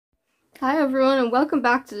Hi everyone and welcome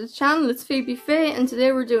back to the channel. It's Phoebe Faye and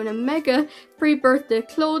today we're doing a mega pre-birthday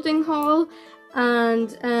clothing haul,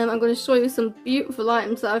 and I'm going to show you some beautiful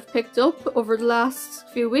items that I've picked up over the last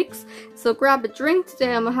few weeks. So grab a drink.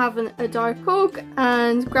 Today I'm having a Diet Coke,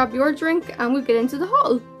 and grab your drink and we'll get into the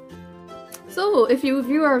haul. So if you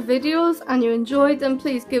view our videos and you enjoyed them,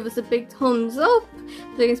 please give us a big thumbs up.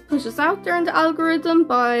 Please push us out there in the algorithm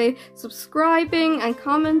by subscribing and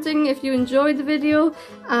commenting if you enjoyed the video,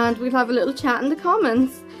 and we'll have a little chat in the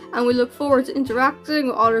comments. And we look forward to interacting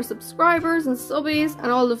with all our subscribers and subbies,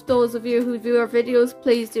 and all of those of you who view our videos,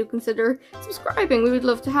 please do consider subscribing. We would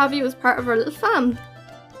love to have you as part of our little fam.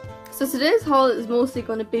 So today's haul is mostly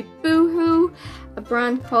going to be BooHoo, a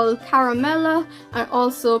brand called Caramella, and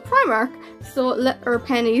also Primark. Or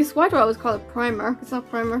pennies. Why do I always call it Primark? It's not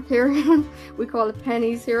Primark here. We call it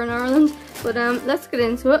pennies here in Ireland. But let's get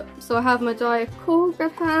into it. So I have my Diet Coke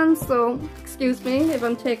at hand, so excuse me if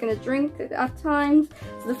I'm taking a drink at times.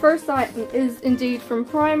 So the first item is indeed from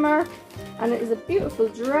Primark, and it is a beautiful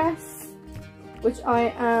dress, which I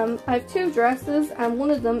have two dresses, and one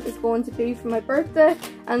of them is going to be for my birthday,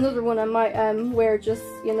 and another one I might wear just,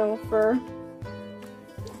 you know, for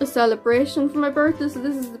a celebration for my birthday. So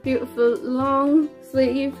this is the beautiful long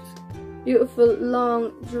sleeved, beautiful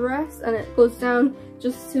long dress, and it goes down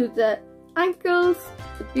just to the ankles.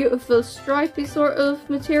 The beautiful stripy sort of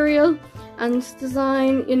material and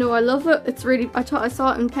design, you know, I love it. It's really, I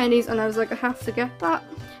saw it in pennies and I was like, I have to get that,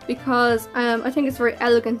 because I think it's very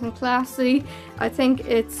elegant and classy. I think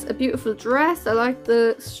it's a beautiful dress. I like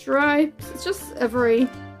the stripes. It's just a very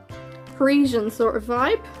Parisian sort of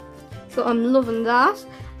vibe, so I'm loving that.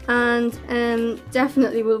 And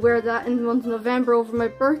definitely will wear that in the month of November over my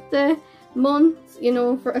birthday month, you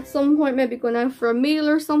know, for at some point maybe going out for a meal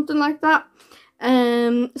or something like that.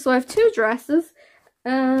 So I have two dresses.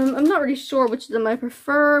 I'm not really sure which of them I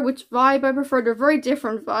prefer, which vibe I prefer. They're very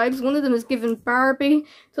different vibes. One of them is given Barbie,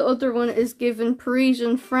 the other one is given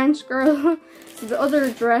Parisian French girl. So the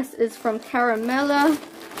other dress is from Caramella.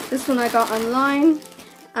 This one I got online,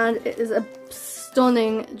 and it is a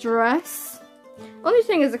stunning dress. Only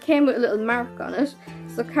thing is it came with a little mark on it.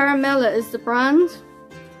 So Caramella is the brand.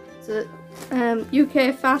 It's a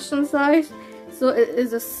UK fashion site. So it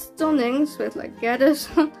is a stunning, so it's like get it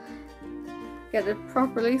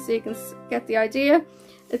properly so you can get the idea.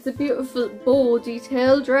 It's a beautiful bow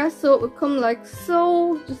detail dress, so it would come like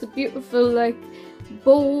so, just a beautiful like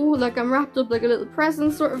bow, like I'm wrapped up like a little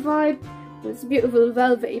present sort of vibe. It's a beautiful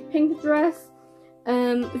velvety pink dress.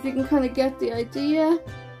 If you can kind of get the idea.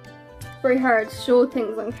 Very hard to show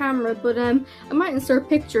things on camera, but I might insert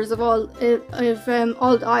pictures of all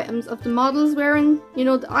the items of the models wearing, you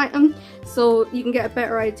know, the item, so you can get a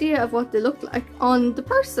better idea of what they look like on the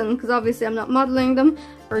person, because obviously I'm not modeling them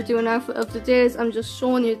or doing outfit of the days, I'm just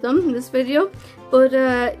showing you them in this video. But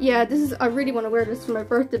yeah, I really want to wear this for my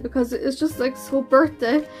birthday because it's just like so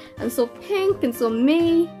birthday and so pink and so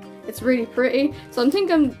me. It's really pretty, so I'm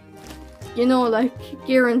thinking, you know, like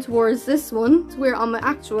gearing towards this one to wear on my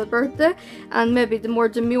actual birthday, and maybe the more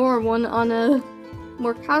demure one on a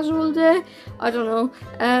more casual day. I don't know.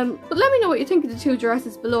 But let me know what you think of the two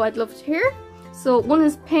dresses below. I'd love to hear. So one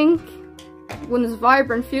is pink, one is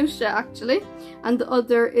vibrant fuchsia actually, and the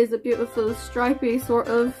other is a beautiful stripy sort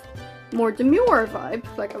of more demure vibe,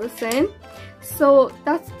 like I was saying. So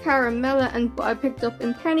that's Caramella, and I picked up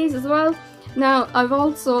in pennies as well. Now, I've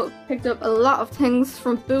also picked up a lot of things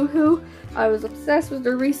from BooHoo. I was obsessed with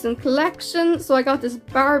their recent collection, so I got this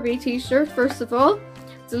Barbie t-shirt first of all.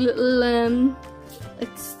 It's a little,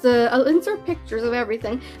 I'll insert pictures of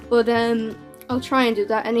everything, but I'll try and do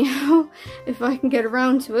that anyhow, if I can get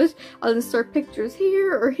around to it. I'll insert pictures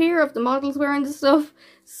here or here of the models wearing the stuff.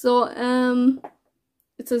 So,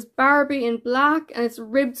 it says Barbie in black, and it's a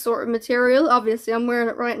ribbed sort of material. Obviously, I'm wearing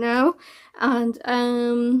it right now, and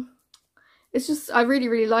it's just, I really,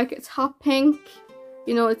 really like it. It's hot pink.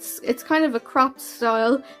 You know, it's kind of a cropped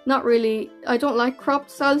style. Not really, I don't like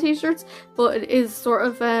cropped style t-shirts, but it is sort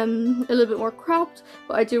of a little bit more cropped,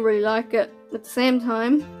 but I do really like it. At the same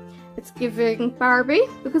time, it's giving Barbie,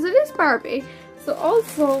 because it is Barbie. So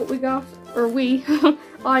also we got,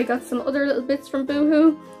 I got some other little bits from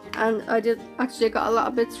BooHoo, and I got a lot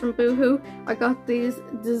of bits from BooHoo. I got these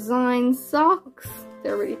design socks.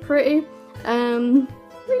 They're really pretty.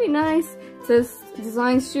 Really nice. It says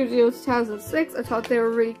Design Studio 2006. I thought they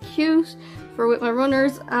were really cute for with my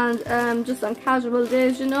runners, and just on casual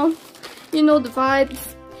days, you know the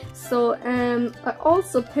vibes. So I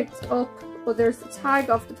also picked up, there's the tag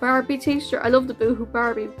of the Barbie t-shirt. I love the BooHoo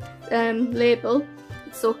Barbie label.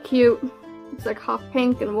 It's so cute. It's like hot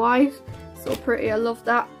pink and white, so pretty. I love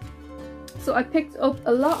that. So I picked up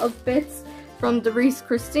a lot of bits from the Reese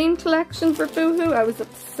Christine collection for BooHoo. I was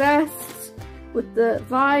obsessed with the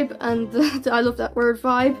vibe, and I love that word,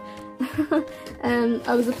 vibe.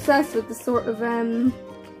 I was obsessed with the sort of the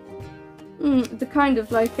kind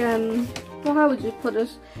of like well, how would you put it,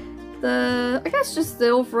 I guess just the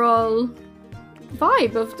overall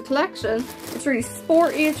vibe of the collection. It's really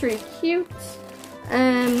sporty, it's really cute,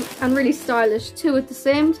 and really stylish too at the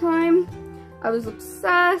same time. I was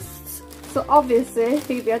obsessed. So obviously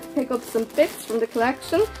Phoebe had to pick up some bits from the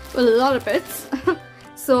collection, well, a lot of bits.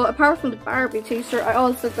 So apart from the Barbie t-shirt, I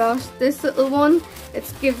also got this little one.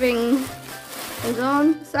 It's giving, hold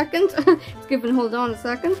on a second, it's giving, hold on a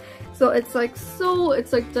second. So it's like,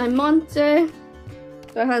 it's like Diamante.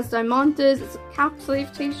 So it has Diamantes. It's a cap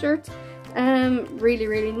sleeve t-shirt. Really,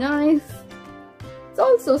 really nice. It's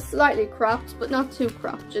also slightly cropped, but not too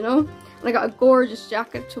cropped, you know. And I got a gorgeous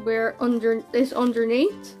jacket to wear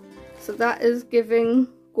underneath. So that is giving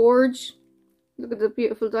gorge. Look at the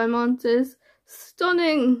beautiful Diamantes.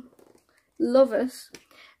 Stunning. Love it.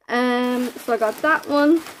 So I got that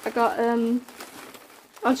one. I got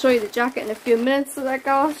I'll show you the jacket in a few minutes that I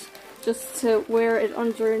got, just to wear it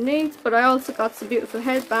underneath. But I also got some beautiful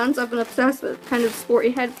headbands. I've been obsessed with kind of sporty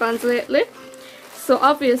headbands lately. So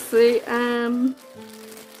obviously they're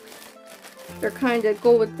kind of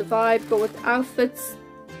go with the vibe, go with the outfits.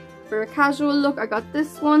 For a casual look, I got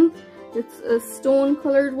this one. It's a stone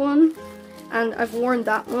coloured one, and I've worn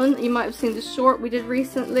that one. You might have seen the short we did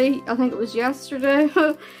recently, I think it was yesterday,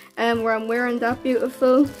 where I'm wearing that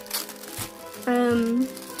beautiful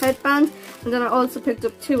headband. And then I also picked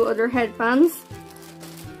up two other headbands.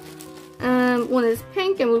 One is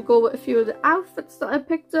pink, and we'll go with a few of the outfits that I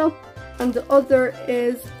picked up. And the other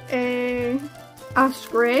is a ash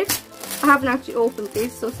grey. I haven't actually opened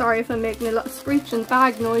these, so sorry if I'm making a lot of screeching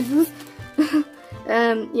bag noises.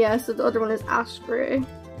 Yeah, so the other one is ash grey,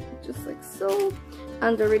 just like so,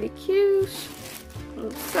 and they're really cute. I'm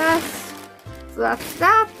obsessed. So that's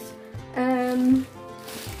that.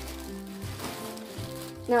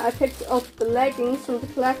 Now I picked up the leggings from the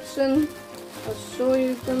collection. I'll show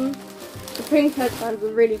you them. The pink headband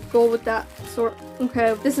will really go with that sort.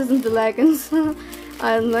 Okay, this isn't the leggings.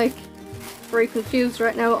 I'm like very confused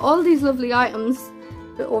right now. All these lovely items,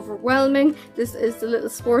 a bit overwhelming. This is the little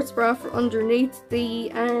sports bra for underneath the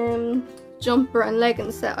jumper and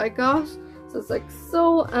leggings set I got. So it's like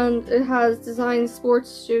so, and it has Design Sports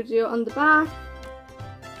Studio on the back.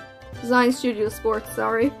 Design Studio Sports,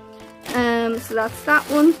 sorry. So that's that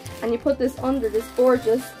one, and you put this under this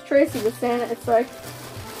gorgeous, Tracy was saying it's like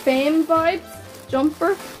Fame vibes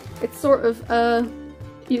jumper. It's sort of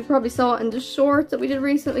you probably saw it in the short that we did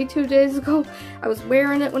recently 2 days ago. I was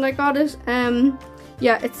wearing it when I got it.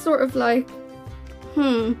 Yeah, it's sort of like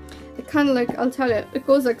it kind of like, I'll tell you, it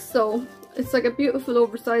goes like so. It's like a beautiful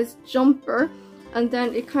oversized jumper, and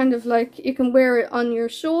then it kind of like, you can wear it on your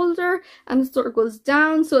shoulder and it sort of goes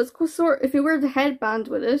down. So it's sort of, if you wear the headband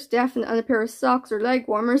with it, definitely, and a pair of socks or leg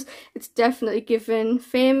warmers, it's definitely giving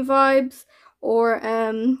Fame vibes, or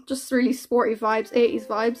just really sporty vibes, 80s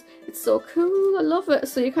vibes. It's so cool, I love it.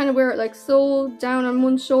 So you kind of wear it like so, down on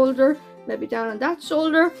one shoulder, maybe down on that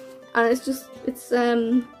shoulder, and it's just, it's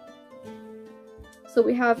so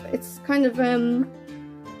we have, it's kind of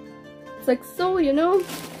it's like so, you know,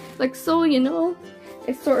 like so, you know,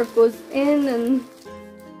 it sort of goes in, and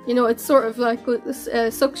you know, it's sort of like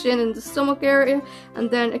sucks you in the stomach area,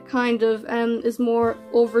 and then it kind of is more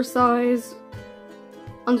oversized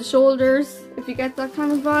on the shoulders, if you get that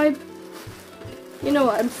kind of vibe, you know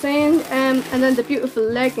what I'm saying. And then the beautiful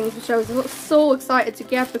leggings, which I was so excited to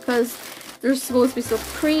get because they're supposed to be so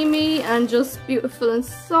creamy and just beautiful and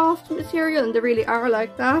soft material, and they really are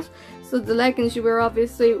like that. So the leggings you wear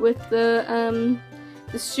obviously with the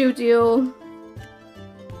studio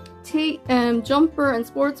jumper and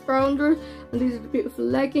sports bra under, and these are the beautiful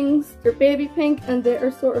leggings. They're baby pink, and they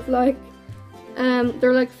are sort of like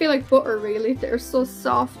they're like, feel like butter really. They're so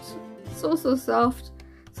soft, so soft.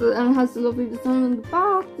 So, and it has the lovely design on the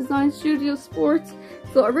back, Design Studio Sports.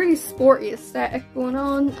 So a really sporty aesthetic going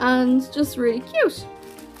on, and just really cute.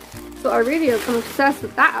 So I really am obsessed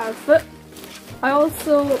with that outfit. I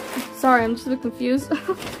also, sorry, I'm just a bit confused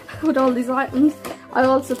with all these items. I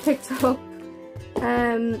also picked up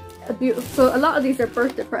a beautiful, so a lot of these are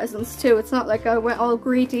birthday presents too. It's not like I went all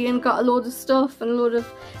greedy and got a load of stuff and a load of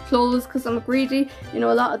clothes because I'm greedy. You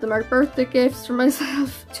know, a lot of them are birthday gifts for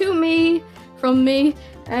myself, to me, from me,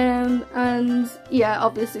 and yeah,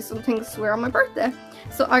 obviously some things to wear on my birthday.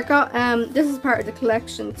 So I got, this is part of the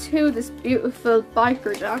collection too, this beautiful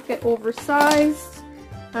biker jacket, oversized.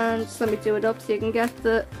 And just let me do it up so you can get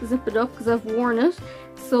the, zip it up because I've worn it.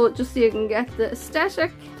 So just so you can get the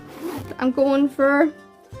aesthetic I'm going for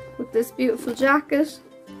with this beautiful jacket.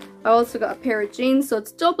 I also got a pair of jeans, so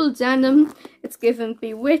it's double denim. It's given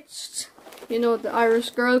Bewitched, you know, the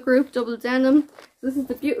Irish girl group, double denim. This is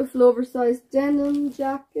the beautiful oversized denim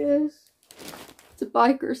jacket. It's a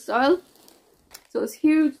biker style. So it's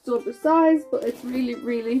huge, it's oversized, but it's really,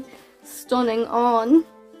 really stunning on.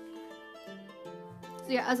 So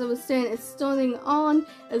yeah, as I was saying, it's stunning on.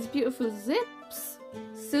 It's beautiful zips,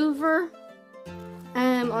 silver.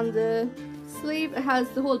 On the sleeve, it has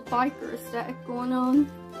the whole biker aesthetic going on.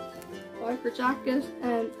 Biker jacket,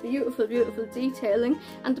 and beautiful, beautiful detailing.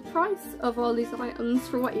 And the price of all these items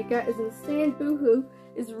for what you get is insane. BooHoo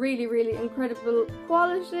is really, really incredible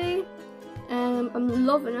quality. I'm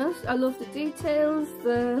loving it. I love the details,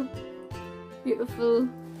 the beautiful,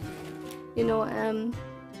 you know,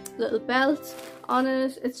 little belt on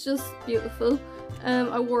it. It's just beautiful.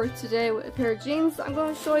 I wore it today with a pair of jeans that I'm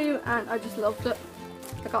going to show you, and I just loved it.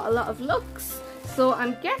 I got a lot of looks, so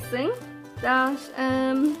I'm guessing that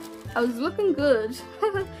I was looking good.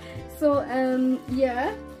 So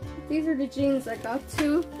yeah, these are the jeans I got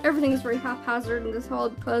too. Everything is very haphazard in this haul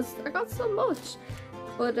because I got so much,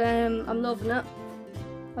 but I'm loving it.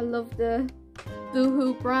 I love the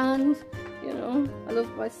BooHoo brand, you know, I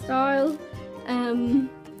love my style.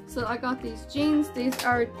 So I got these jeans. These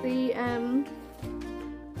are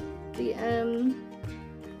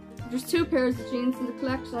there's two pairs of jeans in the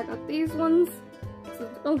collection. I got these ones, so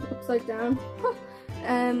don't look upside down.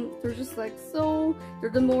 They're just like so, they're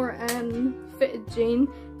the more fitted jean.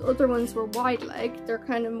 The other ones were wide leg. They're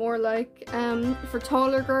kind of more like for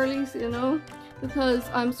taller girlies, you know, because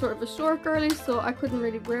I'm sort of a short girly, so I couldn't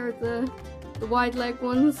really wear the wide leg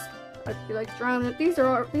ones. I'd be like drowning. These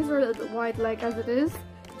are a little bit wide leg as it is,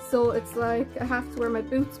 so it's like I have to wear my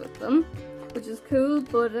boots with them, which is cool,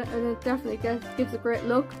 but and it definitely gives a great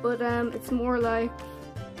look. But it's more like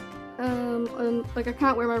I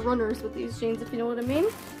can't wear my runners with these jeans, if you know what I mean.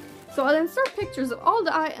 So I'll insert pictures of all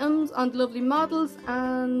the items on the lovely models,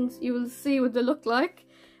 and you will see what they look like.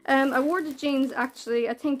 I wore the jeans actually,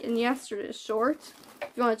 I think, in yesterday's short. If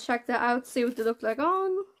you want to check that out, see what they look like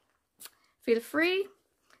on, feel free.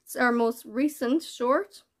 It's our most recent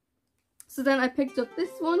short. So then I picked up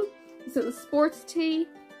this one. This little sports tee.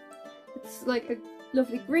 It's like a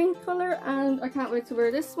lovely green colour, and I can't wait to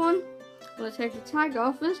wear this one. I'm going to take the tag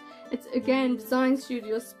off it. It's again Design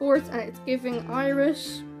Studio Sports, and it's giving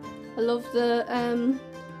Irish. I love the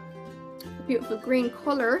beautiful green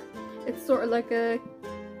colour. It's sort of like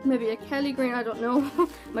maybe a Kelly green, I don't know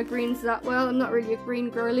my greens that well. I'm not really a green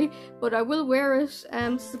girly, but I will wear it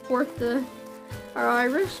to support our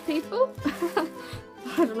Irish people.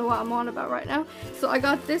 I don't know what I'm on about right now. So I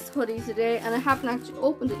got this hoodie today, and I haven't actually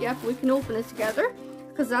opened it yet, but we can open it together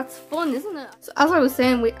because that's fun, isn't it? So as I was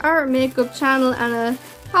saying, we are a makeup channel and a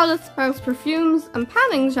palette, spouse, perfumes and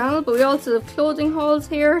panning channel, but we also have clothing hauls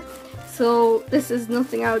here. So this is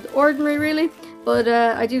nothing out of the ordinary really, but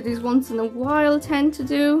I do these once in a while, tend to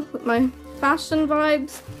do with my fashion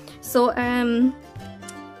vibes. So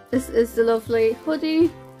this is the lovely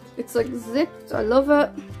hoodie. It's like zipped, I love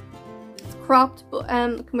it. Cropped, but I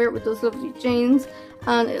can wear it with those lovely jeans,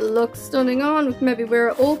 and it looks stunning on. We can maybe wear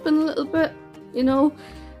it open a little bit, you know,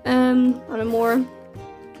 on a more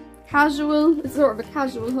casual, it's sort of a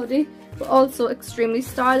casual hoodie, but also extremely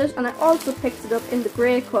stylish. And I also picked it up in the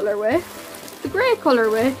grey colourway. The grey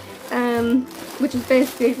colourway, which is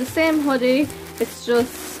basically the same hoodie, it's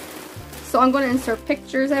just, so I'm going to insert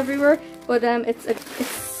pictures everywhere, but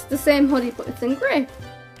it's the same hoodie, but it's in grey.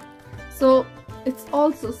 So it's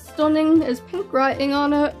also stunning. There's pink writing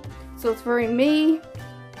on it, so it's very me.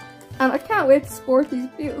 And I can't wait to sport these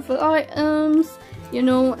beautiful items, you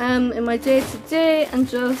know, in my day-to-day and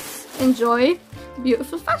just enjoy the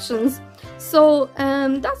beautiful fashions. So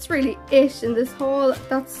that's really it in this haul.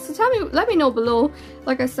 So let me know below.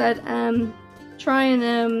 Like I said, try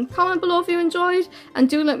and comment below if you enjoyed, and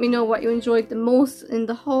do let me know what you enjoyed the most in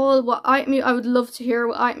the haul. What item I would love to hear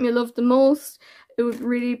what item you loved the most. It would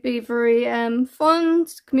really be very fun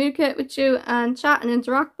to communicate with you and chat and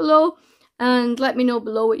interact below. And let me know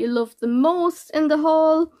below what you loved the most in the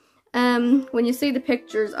haul. When you see the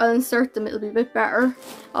pictures, I'll insert them. It'll be a bit better,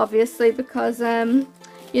 obviously, because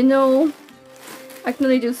you know, I can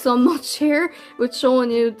only do so much here with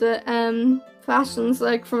showing you the fashions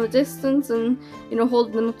like from a distance, and you know,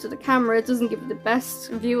 holding them up to the camera. It doesn't give you the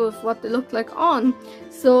best view of what they look like on.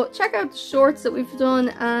 So check out the shorts that we've done,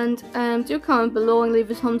 and do comment below and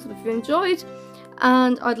leave a thumbs up if you enjoyed.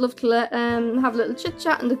 and I'd love to have a little chit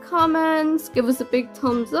chat in the comments. Give us a big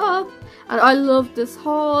thumbs up. And I love this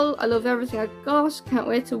haul. I love everything I got. Can't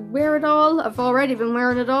wait to wear it all. I've already been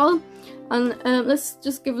wearing it all. And let's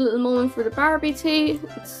just give a little moment for the Barbie tee.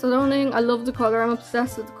 It's stunning. I love the colour. I'm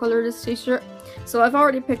obsessed with the colour of this t-shirt. So I've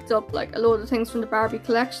already picked up like a load of things from the Barbie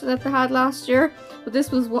collection that they had last year. But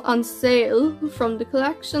this was on sale from the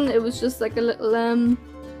collection. It was just like a little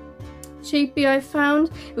cheapie I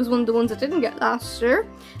found. It was one of the ones I didn't get last year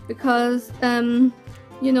because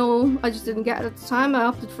you know, I just didn't get it at the time. I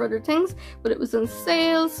opted for other things, but it was on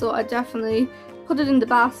sale, so I definitely put it in the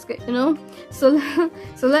basket, you know. So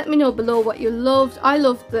let me know below what you loved. I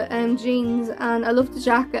loved the jeans, and I love the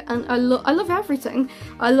jacket, and I love everything.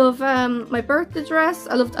 I love my birthday dress.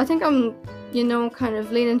 I think I'm, you know, kind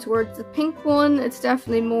of leaning towards the pink one. It's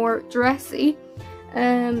definitely more dressy.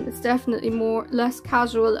 It's definitely less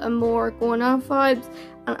casual and more going out vibes.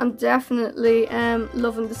 And I'm definitely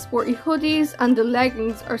loving the sporty hoodies, and the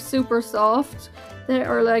leggings are super soft. They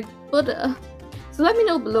are like butter. So let me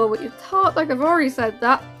know below what you thought. Like I've already said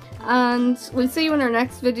that, and we'll see you in our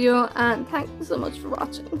next video, and thank you so much for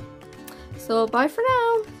watching. So bye for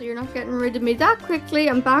now. So you're not getting rid of me that quickly.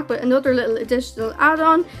 I'm back with another little additional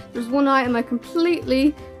add-on. There's one item I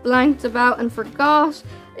completely blanked about and forgot.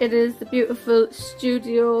 It is the beautiful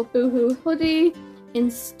Studio BooHoo hoodie in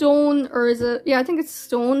stone, or is it? Yeah, I think it's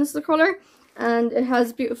stone is the colour, and it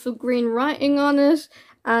has beautiful green writing on it.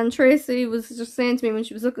 And Tracy was just saying to me when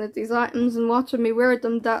she was looking at these items and watching me wear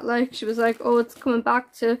them that like she was like, oh, it's coming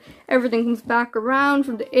back to, everything comes back around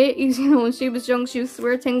from the 80s, you know. When she was young she used to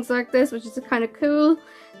wear things like this, which is kind of cool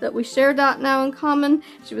that we share that now in common.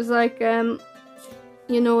 She was like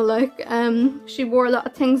you know, like she wore a lot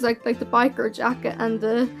of things like the biker jacket and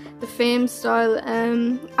the Fame style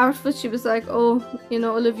outfit. She was like, oh, you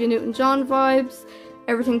know, Olivia Newton-John vibes,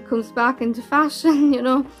 everything comes back into fashion, you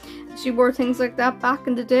know. She wore things like that back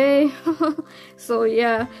in the day. So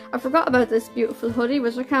yeah, I forgot about this beautiful hoodie,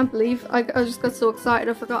 which I can't believe. I just got so excited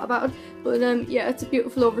I forgot about it. But yeah, it's a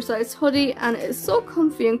beautiful oversized hoodie, and it is so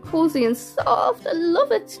comfy and cozy and soft. I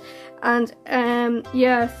love it. And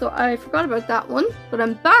yeah, so I forgot about that one, but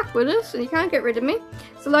I'm back with it, and you can't get rid of me.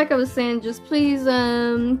 So like I was saying, just please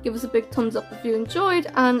give us a big thumbs up if you enjoyed,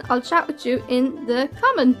 and I'll chat with you in the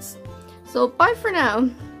comments. So bye for now.